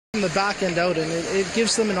from the back end out, and it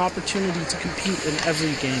gives them an opportunity to compete in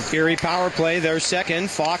every game. Erie power play, their second.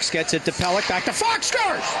 Fox gets it to Pelech, back to Fox,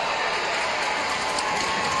 scores!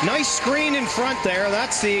 Nice screen in front there.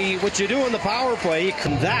 That's what you do in the power play.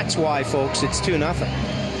 And that's why, folks, it's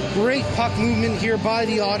 2-0. Great puck movement here by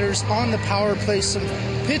the Otters on the power play. Some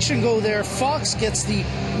pitch and go there. Fox gets the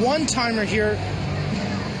one-timer here.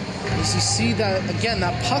 As you see that, again,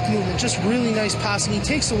 that puck movement, just really nice passing. He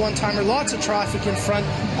takes the one-timer, lots of traffic in front.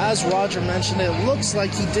 As Roger mentioned, it looks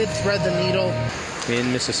like he did thread the needle.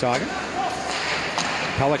 In Mississauga.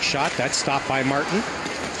 Pelech shot, that's stopped by Martin.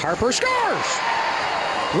 Harper scores!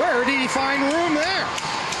 Where did he find room there?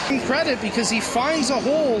 Credit, because he finds a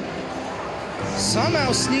hole,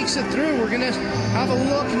 somehow sneaks it through. We're going to have a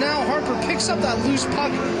look now. Harper picks up that loose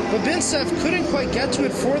puck, but Binsev couldn't quite get to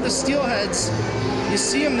it for the Steelheads. You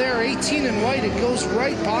see him there, 18 and white. It goes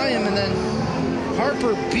right by him, and then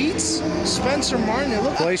Harper beats Spencer Martin.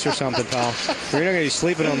 It place or something, pal. You're not going to be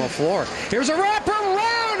sleeping on the floor. Here's a wrapper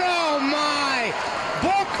round. Oh, my.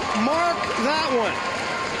 Bookmark that one.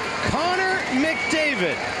 Connor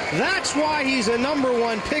McDavid. That's why he's a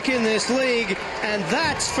 #1 pick in this league, and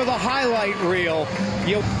that's for the highlight reel.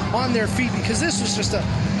 On their feet, because this was just a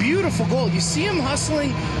beautiful goal. You see him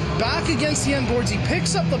hustling back against the end boards. He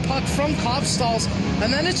picks up the puck from Kopstalls,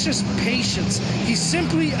 and then it's just patience. He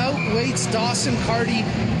simply outweights Dawson Carty.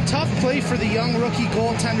 Tough play for the young rookie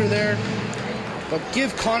goaltender there. But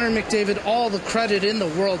give Connor McDavid all the credit in the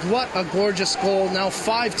world. What a gorgeous goal. Now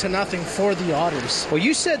 5-0 for the Otters. Well,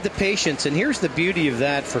 you said the patience, and here's the beauty of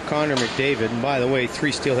that for Connor McDavid. And by the way,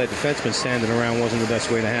 3 Steelhead defensemen standing around wasn't the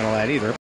best way to handle that either.